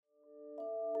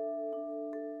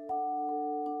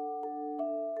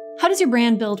How does your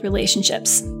brand build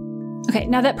relationships? Okay,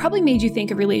 now that probably made you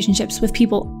think of relationships with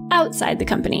people outside the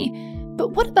company,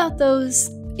 but what about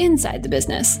those inside the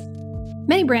business?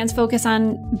 Many brands focus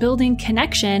on building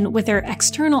connection with their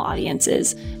external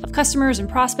audiences of customers and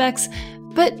prospects,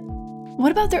 but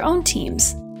what about their own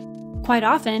teams? Quite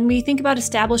often, we think about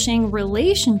establishing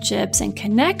relationships and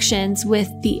connections with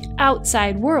the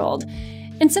outside world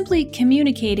and simply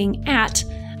communicating at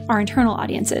our internal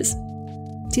audiences.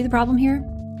 See the problem here?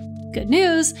 Good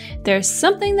news, there's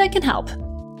something that can help.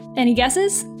 Any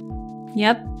guesses?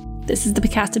 Yep, this is the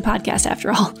Casted podcast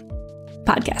after all.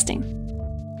 Podcasting.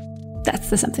 That's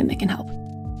the something that can help.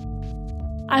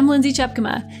 I'm Lindsay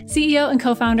Chepkema, CEO and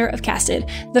co-founder of Casted,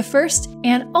 the first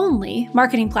and only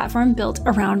marketing platform built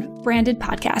around branded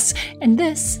podcasts. And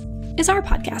this is our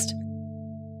podcast.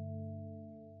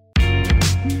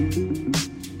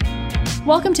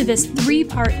 Welcome to this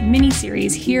 3-part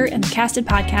mini-series here in the Casted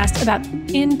podcast about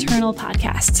internal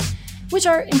podcasts, which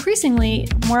are increasingly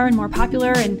more and more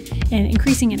popular and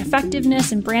increasing in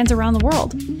effectiveness in brands around the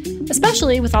world,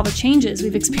 especially with all the changes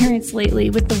we've experienced lately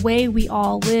with the way we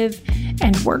all live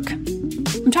and work.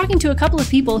 I'm talking to a couple of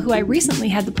people who I recently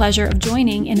had the pleasure of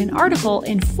joining in an article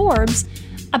in Forbes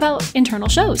about internal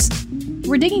shows.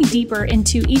 We're digging deeper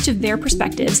into each of their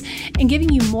perspectives and giving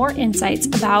you more insights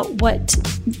about what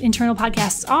internal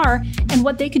podcasts are and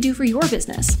what they could do for your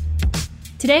business.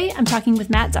 Today, I'm talking with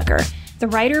Mat Zucker, the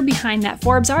writer behind that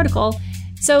Forbes article.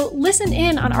 So listen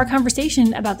in on our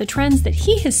conversation about the trends that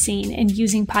he has seen in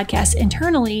using podcasts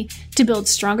internally to build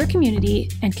stronger community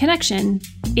and connection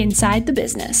inside the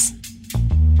business.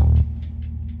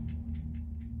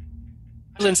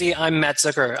 Lindsay, I'm Mat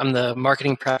Zucker. I'm the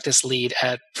marketing practice lead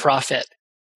at Profit.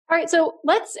 All right, so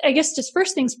let's, just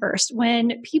first things first.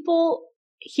 When people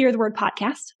hear the word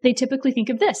podcast, they typically think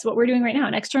of this, what we're doing right now,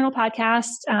 an external podcast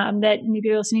that maybe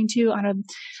you're listening to on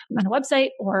a website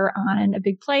or on a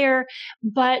big player.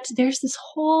 But there's this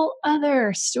whole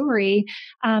other story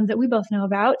that we both know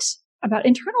about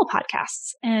internal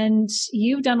podcasts. And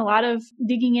you've done a lot of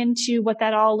digging into what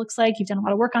that all looks like. You've done a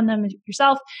lot of work on them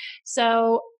yourself.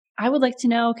 So I would like to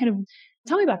know,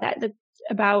 tell me about that,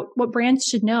 about what brands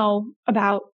should know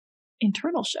about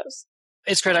internal shows.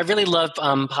 It's great. I really love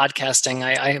podcasting.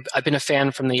 I've been a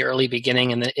fan from the early beginning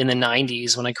in the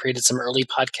 90s when I created some early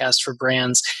podcasts for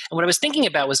brands. And what I was thinking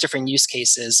about was different use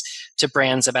cases to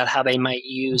brands about how they might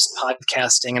use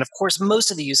podcasting. And of course,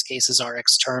 most of the use cases are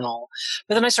external.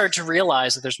 But then I started to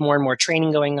realize that there's more and more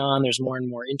training going on. There's more and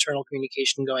more internal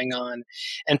communication going on.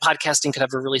 And podcasting could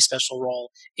have a really special role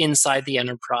inside the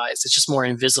enterprise. It's just more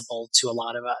invisible to a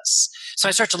lot of us. So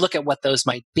I started to look at what those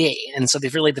might be. And so the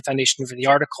foundation for the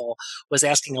article was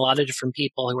asking a lot of different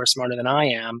people who are smarter than I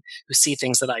am, who see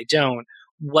things that I don't,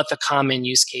 what the common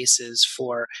use cases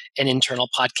for an internal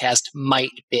podcast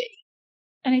might be.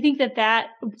 And I think that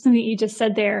something you just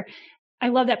said there, I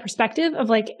love that perspective of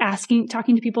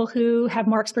talking to people who have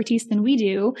more expertise than we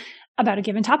do about a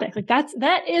given topic.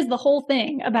 That is the whole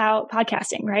thing about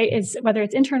podcasting, right? Is whether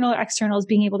it's internal or external, is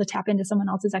being able to tap into someone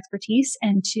else's expertise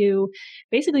and to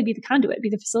basically be the conduit, be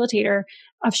the facilitator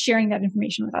of sharing that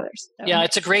information with others. So. Yeah,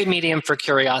 it's a great medium for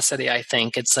curiosity, I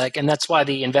think. And that's why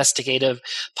the investigative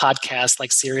podcasts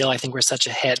like Serial, I think, were such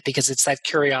a hit, because it's that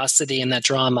curiosity and that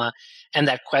drama and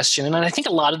that question. And I think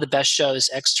a lot of the best shows,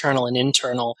 external and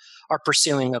internal, are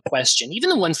pursuing a question. Even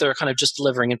the ones that are kind of just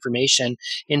delivering information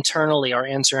internally are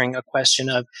answering a question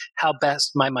of how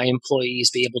best might my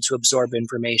employees be able to absorb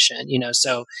information.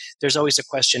 So there's always a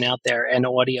question out there, and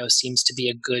audio seems to be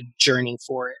a good journey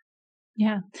for it.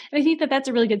 Yeah. And I think that's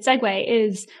a really good segue,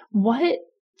 is what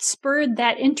spurred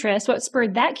that interest, what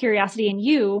spurred that curiosity in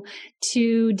you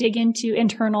to dig into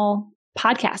internal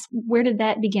podcasts? Where did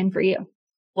that begin for you?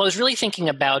 Well, I was really thinking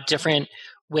about different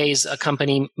ways a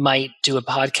company might do a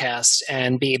podcast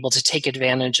and be able to take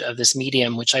advantage of this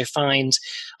medium, which I find,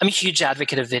 I'm a huge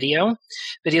advocate of video.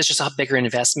 Video is just a bigger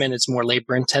investment. It's more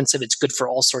labor intensive. It's good for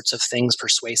all sorts of things,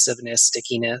 persuasiveness,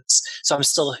 stickiness. So I'm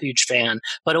still a huge fan.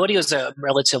 But audio is a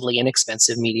relatively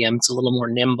inexpensive medium. It's a little more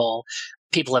nimble.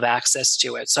 People have access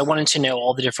to it. So I wanted to know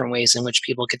all the different ways in which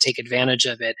people could take advantage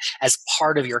of it as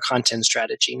part of your content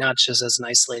strategy, not just as an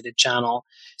isolated channel.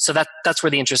 So that's where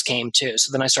the interest came too.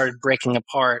 So then I started breaking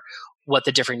apart what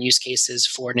the different use cases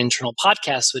for an internal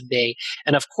podcast would be.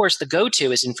 And of course, the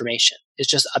go-to is information. It's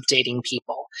just updating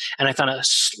people. And I found a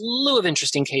slew of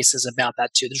interesting cases about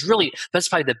that too. That's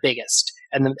probably the biggest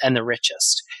and the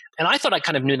richest. And I thought I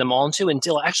kind of knew them all too,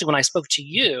 until actually when I spoke to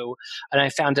you and I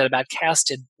found out about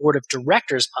Casted Board of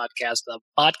Directors podcast, the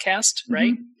podcast,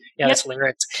 right? Mm-hmm. Yeah, That's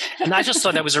hilarious. And I just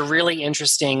thought that was a really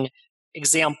interesting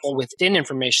example within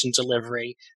information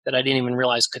delivery that I didn't even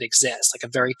realize could exist, like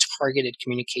a very targeted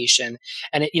communication.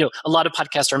 And a lot of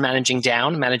podcasts are managing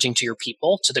down, managing to your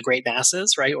people, to the great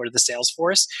masses, right? Or to the sales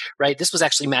force, right? This was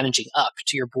actually managing up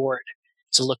to your board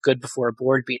to look good before a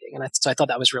board meeting. And so I thought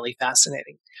that was really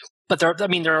fascinating. But there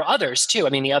are others too. I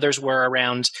mean, the others were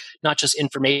around not just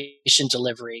information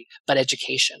delivery, but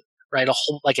education, right?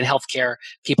 Like in healthcare,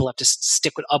 people have to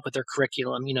stick up with their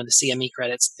curriculum, the CME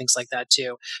credits, things like that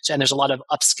too. So, and there's a lot of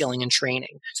upskilling and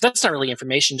training. So that's not really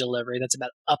information delivery. That's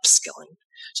about upskilling.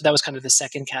 So that was kind of the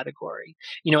second category,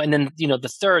 and then, the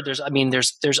third,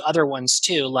 there's other ones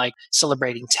too, like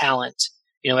celebrating talent.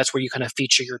 That's where you kind of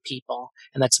feature your people.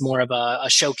 And that's more of a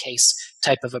showcase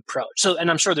type of approach. So, and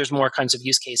I'm sure there's more kinds of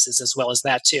use cases as well as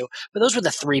that too. But those were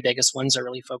the three biggest ones I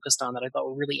really focused on that I thought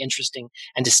were really interesting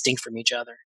and distinct from each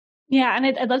other. Yeah. And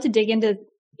I'd love to dig into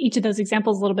each of those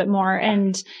examples a little bit more.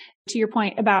 And to your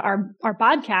point about our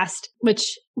podcast,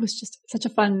 which was just such a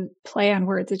fun play on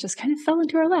words, it just kind of fell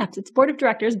into our laps. It's Board of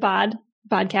Directors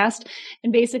podcast.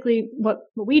 And basically what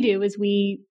we do is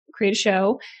we create a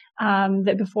show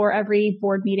that before every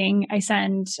board meeting I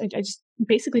just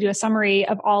basically do a summary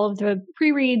of all of the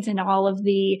pre-reads and all of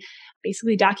the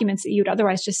basically documents that you would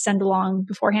otherwise just send along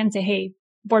beforehand and say, hey,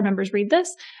 board members read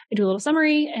this. I do a little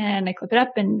summary and I clip it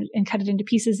up and cut it into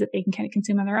pieces that they can kind of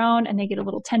consume on their own. And they get a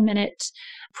little 10-minute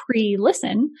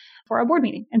pre-listen for a board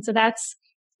meeting. And so that's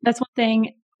one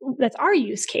thing. That's our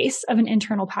use case of an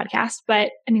internal podcast.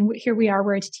 But I mean, here we are,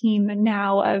 we're a team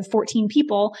now of 14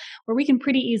 people where we can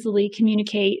pretty easily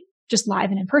communicate just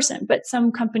live and in person. But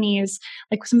some companies,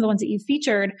 like some of the ones that you've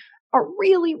featured, are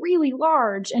really, really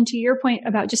large. And to your point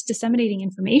about just disseminating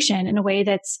information in a way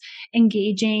that's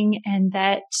engaging and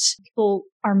that people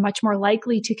are much more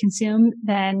likely to consume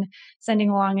than sending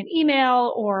along an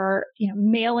email or,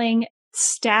 mailing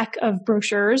stack of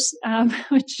brochures,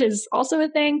 which is also a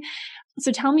thing.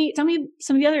 So tell me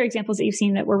some of the other examples that you've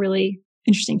seen that were really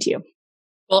interesting to you.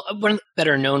 Well, one of the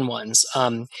better known ones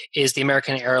is the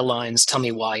American Airlines Tell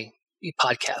Me Why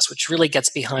podcast, which really gets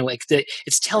behind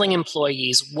it's telling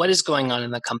employees what is going on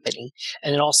in the company,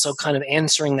 and it also kind of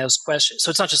answering those questions. So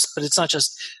it's not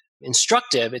just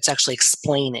instructive; it's actually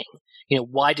explaining.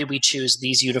 Why did we choose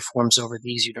these uniforms over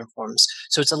these uniforms?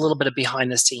 So it's a little bit of behind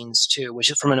the scenes too,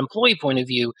 which from an employee point of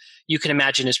view, you can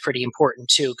imagine is pretty important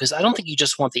too, because I don't think you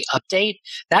just want the update.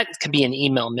 That can be an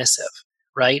email missive,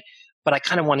 right? But I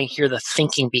kind of want to hear the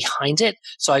thinking behind it.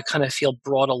 So I kind of feel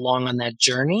brought along on that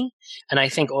journey. And I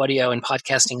think audio and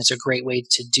podcasting is a great way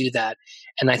to do that.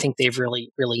 And I think they've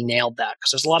really, really nailed that,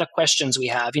 because there's a lot of questions we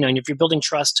have, and if you're building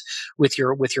trust with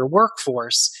your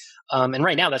workforce, and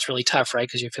right now that's really tough, right?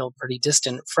 Because you feel pretty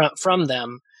distant from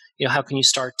them. How can you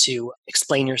start to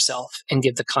explain yourself and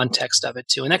give the context of it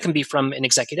too? And that can be from an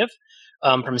executive,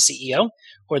 from a CEO,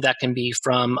 or that can be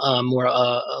from more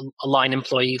a line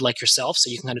employee like yourself, so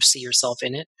you can kind of see yourself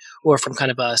in it, or from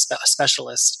kind of a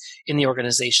specialist in the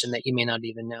organization that you may not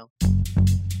even know.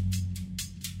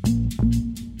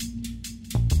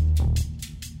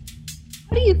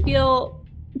 How do you feel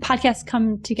podcasts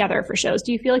come together for shows?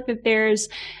 Do you feel like that there's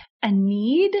a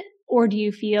need, or do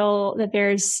you feel that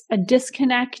there's a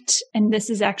disconnect and this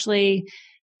is actually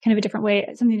kind of a different way,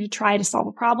 something to try to solve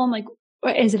a problem? Like,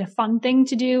 is it a fun thing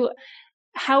to do?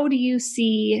 How do you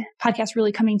see podcasts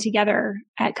really coming together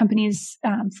at companies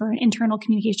for internal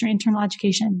communication or internal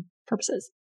education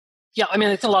purposes? Yeah, I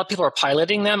think a lot of people are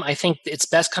piloting them. I think it's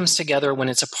best comes together when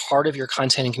it's a part of your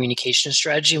content and communication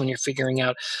strategy, when you're figuring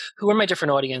out who are my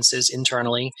different audiences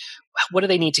internally, what do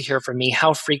they need to hear from me,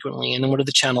 how frequently, and then what are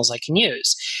the channels I can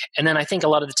use. And then I think a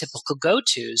lot of the typical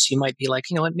go-tos, you might be like,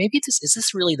 what, maybe is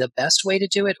this really the best way to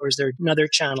do it? Or is there another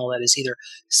channel that is either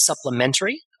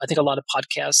supplementary? I think a lot of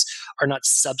podcasts are not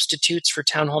substitutes for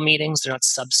town hall meetings. They're not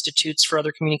substitutes for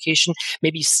other communication.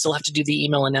 Maybe you still have to do the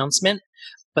email announcement,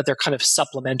 but they're kind of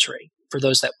supplementary for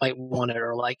those that might want it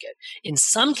or like it. In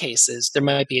some cases, there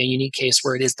might be a unique case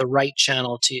where it is the right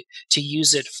channel to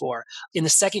use it for. In the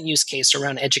second use case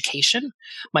around education,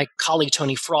 my colleague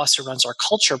Tony Frost, who runs our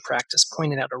culture practice,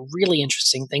 pointed out a really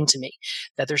interesting thing to me,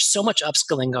 that there's so much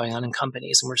upskilling going on in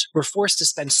companies, and we're forced to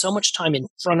spend so much time in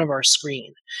front of our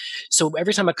screen. So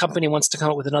every time a company wants to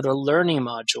come up with another learning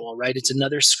module, right, it's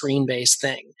another screen-based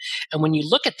thing. And when you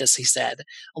look at this, he said,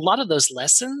 a lot of those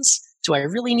lessons, do I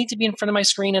really need to be in front of my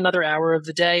screen another hour of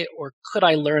the day, or could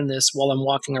I learn this while I'm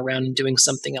walking around and doing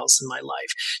something else in my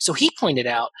life? So he pointed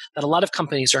out that a lot of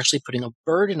companies are actually putting a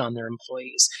burden on their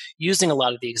employees using a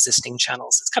lot of the existing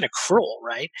channels. It's kind of cruel,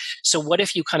 right? So what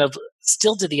if you kind of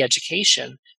still did the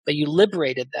education, but you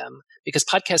liberated them, because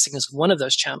podcasting is one of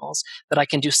those channels that I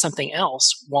can do something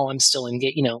else while I'm still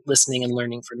listening and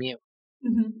learning from you.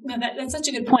 No, that's such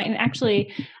a good point. And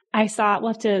actually, I saw,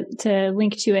 we'll have to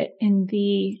link to it in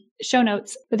the show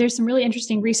notes, but there's some really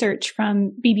interesting research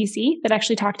from BBC that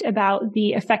actually talked about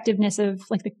the effectiveness of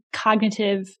like the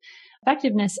cognitive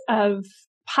effectiveness of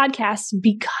podcasts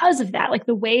because of that, like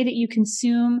the way that you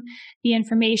consume the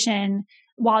information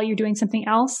while you're doing something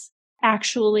else.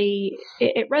 Actually,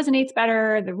 it resonates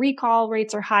better. The recall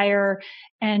rates are higher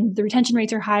and the retention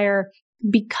rates are higher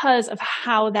because of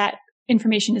how that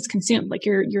information is consumed. Like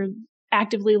you're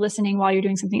actively listening while you're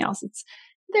doing something else. It's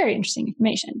very interesting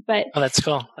information. But that's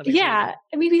cool. Yeah.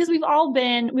 I mean, because we've all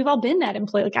been that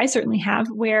employee. Like I certainly have,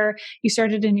 where you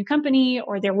started a new company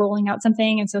or they're rolling out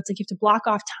something. And so it's like you have to block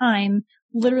off time,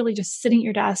 literally just sitting at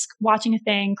your desk, watching a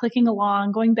thing, clicking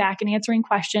along, going back and answering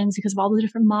questions because of all the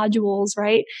different modules,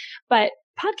 right? But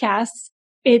podcasts,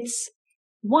 it's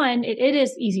one, it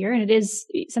is easier and it is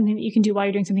something that you can do while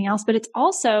you're doing something else, but it's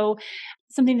also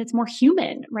something that's more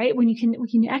human, right? When you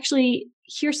can actually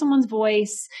hear someone's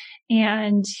voice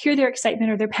and hear their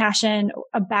excitement or their passion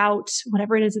about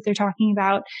whatever it is that they're talking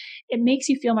about, it makes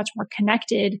you feel much more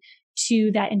connected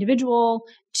to that individual,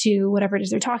 to whatever it is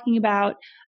they're talking about.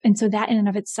 And so that in and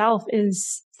of itself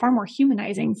is far more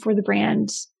humanizing for the brand,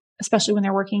 especially when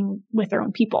they're working with their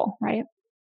own people, right?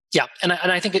 Yeah. And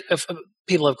I think if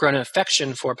people have grown an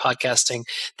affection for podcasting,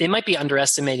 they might be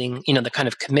underestimating, the kind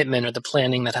of commitment or the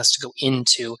planning that has to go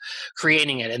into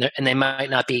creating it. And they might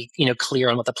not be, clear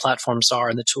on what the platforms are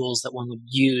and the tools that one would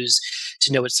use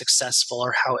to know it's successful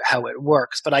or how it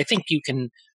works. But I think you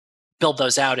can build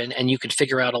those out and you can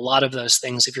figure out a lot of those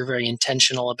things if you're very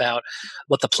intentional about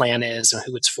what the plan is and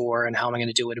who it's for and how am I going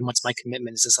to do it and what's my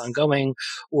commitment. Is this ongoing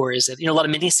or is it, a lot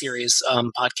of mini-series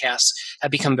podcasts have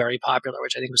become very popular,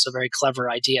 which I think was a very clever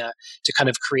idea to kind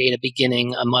of create a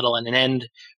beginning, a middle, and an end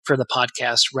for the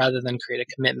podcast rather than create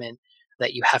a commitment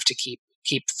that you have to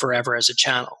keep forever as a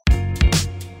channel.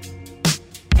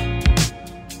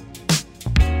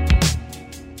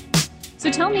 So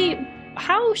tell me,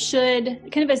 how should,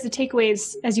 kind of as the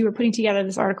takeaways, as you were putting together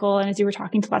this article and as you were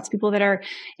talking to lots of people that are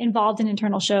involved in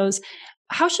internal shows,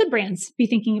 how should brands be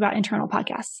thinking about internal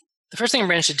podcasts? The first thing a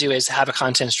brand should do is have a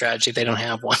content strategy if they don't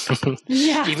have one.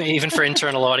 Yeah. even for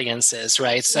internal audiences,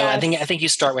 right? So yes. I think you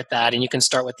start with that, and you can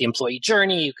start with the employee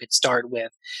journey. You could start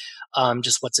with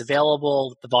just what's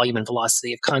available, the volume and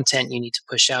velocity of content you need to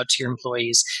push out to your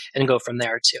employees, and go from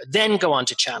there too. Then go on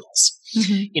to channels.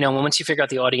 Mm-hmm. Once you figure out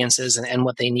the audiences and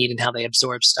what they need and how they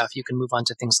absorb stuff, you can move on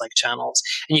to things like channels.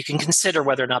 And you can consider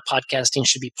whether or not podcasting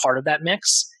should be part of that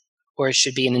mix or it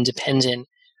should be an independent,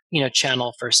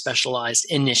 channel for a specialized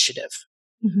initiative.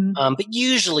 Mm-hmm. But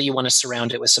usually you want to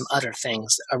surround it with some other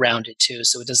things around it too.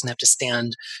 So it doesn't have to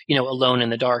stand, alone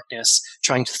in the darkness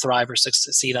trying to thrive or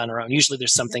succeed on our own. Usually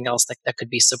there's something else that could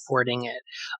be supporting it.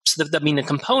 So the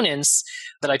components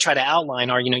that I try to outline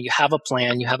are, you have a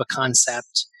plan, you have a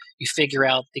concept, you figure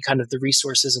out the kind of the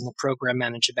resources and the program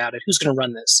manage about it. Who's going to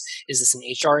run this? Is this an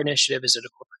HR initiative? Is it a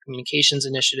corporate communications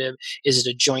initiative? Is it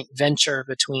a joint venture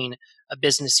between a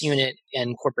business unit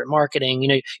and corporate marketing?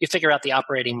 You figure out the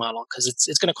operating model because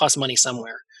it's going to cost money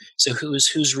somewhere. So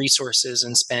whose resources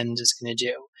and spend is going to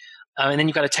do? And then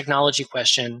you've got a technology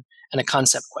question and a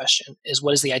concept question. Is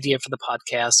what is the idea for the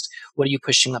podcast? What are you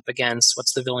pushing up against?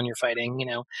 What's the villain you're fighting?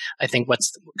 I think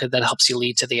that helps you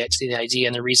lead to the idea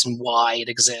and the reason why it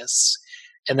exists.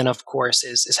 And then, of course,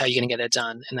 is how you're going to get it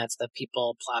done. And that's the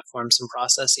people, platforms, and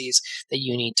processes that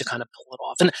you need to kind of pull it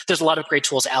off. And there's a lot of great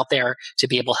tools out there to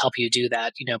be able to help you do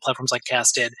that. Platforms like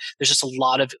Casted. There's just a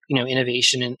lot of,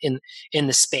 innovation in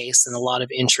the space and a lot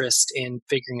of interest in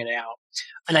figuring it out.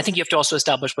 And I think you have to also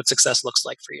establish what success looks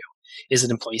like for you. Is it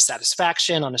employee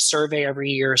satisfaction on a survey every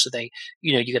year? So they,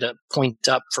 you get a point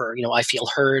up for, I feel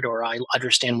heard or I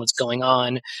understand what's going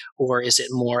on. Or is it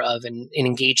more of an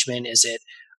engagement? Is it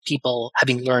people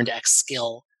having learned X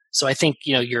skill? So I think,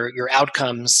 your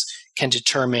outcomes can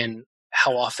determine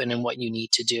how often and what you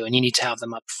need to do, and you need to have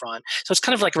them up front. So it's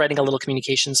kind of like writing a little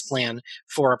communications plan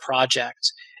for a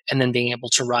project and then being able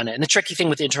to run it. And the tricky thing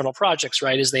with the internal projects,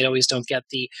 right, is they always don't get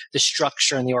the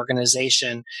structure and the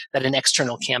organization that an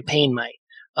external campaign might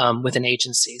with an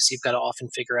agency. So you've got to often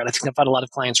figure out, I think I've had a lot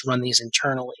of clients run these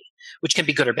internally, which can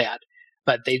be good or bad,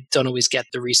 but they don't always get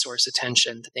the resource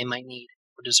attention that they might need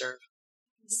or deserve.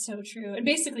 So true. And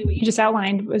basically what you just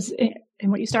outlined was,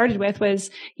 and what you started with was,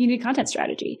 you need a content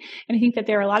strategy. And I think that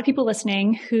there are a lot of people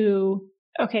listening who,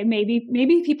 okay,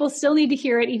 maybe people still need to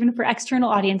hear it even for external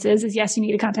audiences, is yes, you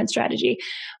need a content strategy.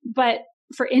 But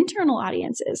for internal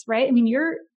audiences, right? I mean,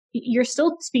 you're you're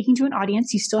still speaking to an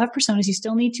audience. You still have personas. You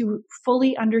still need to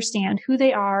fully understand who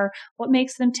they are, what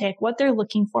makes them tick, what they're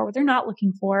looking for, what they're not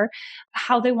looking for,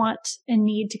 how they want and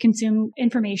need to consume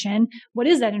information. What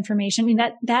is that information? I mean,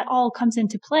 that all comes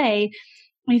into play.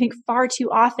 And I think far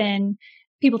too often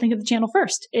people think of the channel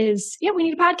first is, yeah, we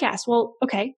need a podcast. Well,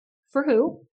 okay. For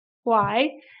who? Why?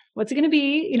 What's it going to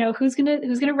be? Who's going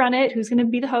to run it? Who's going to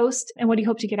be the host? And what do you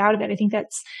hope to get out of it? I think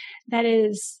that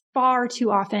is far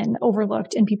too often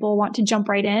overlooked, and people want to jump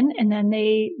right in. And then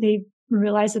they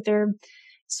realize that they're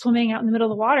swimming out in the middle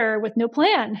of the water with no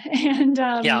plan. And,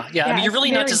 I mean, you're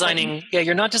really not designing,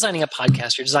 you're not designing a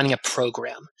podcast. You're designing a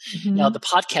program. Mm-hmm. Now, the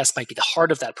podcast might be the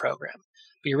heart of that program,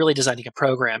 but you're really designing a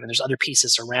program, and there's other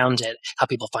pieces around it, how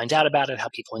people find out about it, how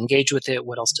people engage with it,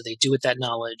 what else do they do with that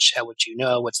knowledge, how would you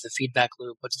know, what's the feedback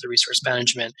loop, what's the resource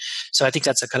management. So I think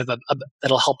that's a kind of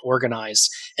that'll help organize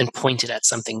and point it at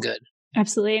something good.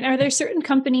 Absolutely. And are there certain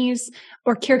companies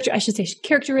or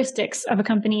characteristics of a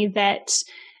company that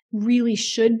really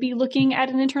should be looking at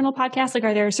an internal podcast? Like,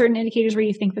 are there certain indicators where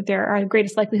you think that there are the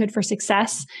greatest likelihood for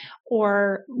success,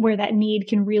 or where that need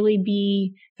can really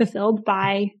be fulfilled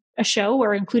by a show,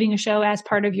 or including a show as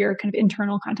part of your kind of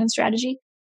internal content strategy?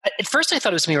 At first, I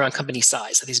thought it was going to be around company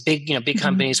size. So these big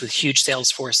companies with huge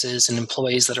sales forces and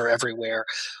employees that are everywhere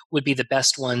would be the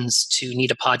best ones to need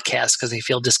a podcast because they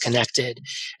feel disconnected.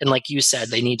 And like you said,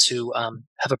 they need to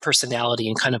have a personality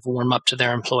and kind of warm up to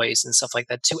their employees and stuff like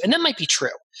that too. And that might be true.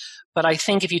 But I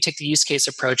think if you take the use case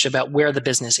approach about where the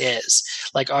business is,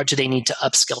 like, do they need to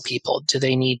upskill people? Do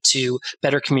they need to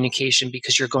better communication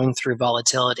because you're going through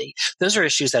volatility? Those are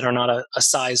issues that are not a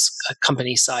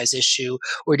company size issue,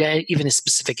 or even a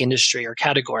specific industry or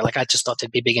category. Like, I just thought they'd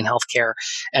be big in healthcare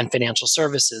and financial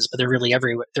services, but they're really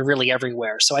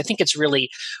everywhere. So I think it's really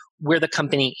where the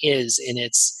company is in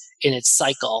its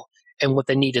cycle and what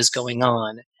the need is going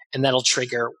on, and that'll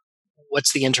trigger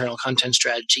what's the internal content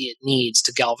strategy it needs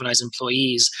to galvanize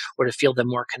employees or to feel them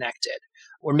more connected,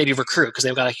 or maybe recruit, because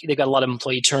they've got a lot of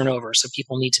employee turnover. So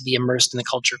people need to be immersed in the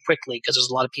culture quickly because there's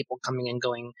a lot of people coming and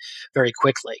going very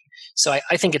quickly. So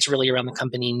I think it's really around the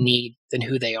company need than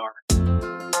who they are.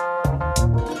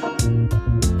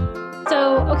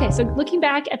 So looking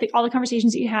back at all the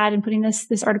conversations that you had and putting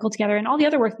this article together, and all the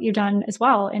other work that you've done as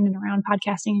well in and around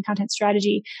podcasting and content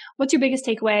strategy, what's your biggest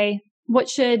takeaway? What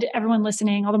should everyone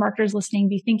listening, all the marketers listening,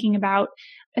 be thinking about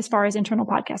as far as internal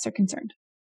podcasts are concerned?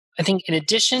 I think in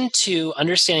addition to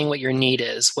understanding what your need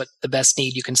is, what the best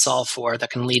need you can solve for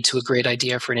that can lead to a great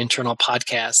idea for an internal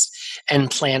podcast,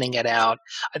 and planning it out,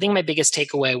 I think my biggest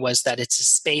takeaway was that it's a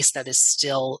space that is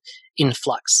still in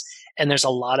flux. And there's a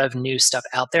lot of new stuff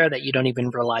out there that you don't even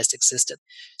realize existed.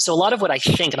 So a lot of what I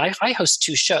think, and I host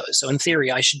 2 shows, so in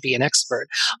theory, I should be an expert.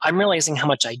 I'm realizing how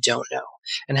much I don't know,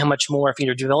 and how much more, if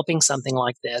you're developing something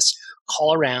like this,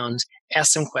 call around,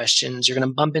 ask some questions. You're going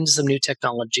to bump into some new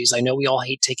technologies. I know we all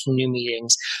hate taking new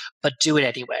meetings, but do it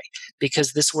anyway,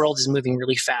 because this world is moving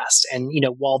really fast. And,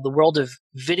 while the world of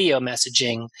video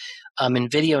messaging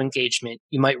and video engagement,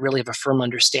 you might really have a firm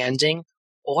understanding,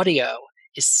 audio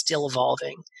is still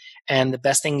evolving. And the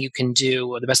best thing you can do,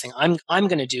 or the best thing I'm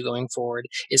going to do going forward,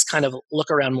 is kind of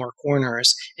look around more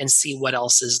corners and see what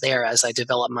else is there as I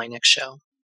develop my next show.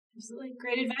 Absolutely.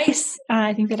 Great advice.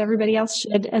 I think that everybody else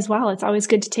should as well. It's always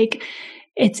good to take,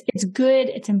 it's good,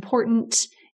 it's important,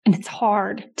 and it's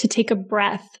hard to take a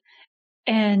breath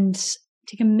and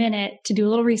take a minute to do a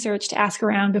little research, to ask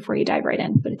around before you dive right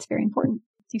in. But it's very important.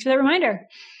 Thanks for that reminder.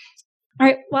 All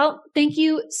right. Well, thank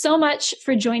you so much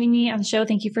for joining me on the show.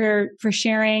 Thank you for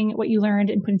sharing what you learned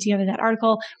and putting together that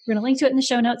article. We're going to link to it in the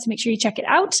show notes, so make sure you check it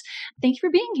out. Thank you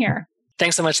for being here.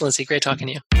 Thanks so much, Lindsay. Great talking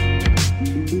to you.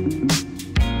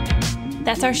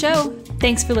 That's our show.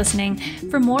 Thanks for listening.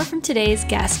 For more from today's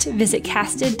guest, visit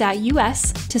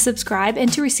casted.us to subscribe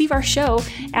and to receive our show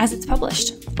as it's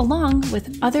published, along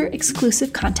with other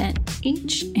exclusive content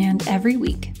each and every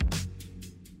week.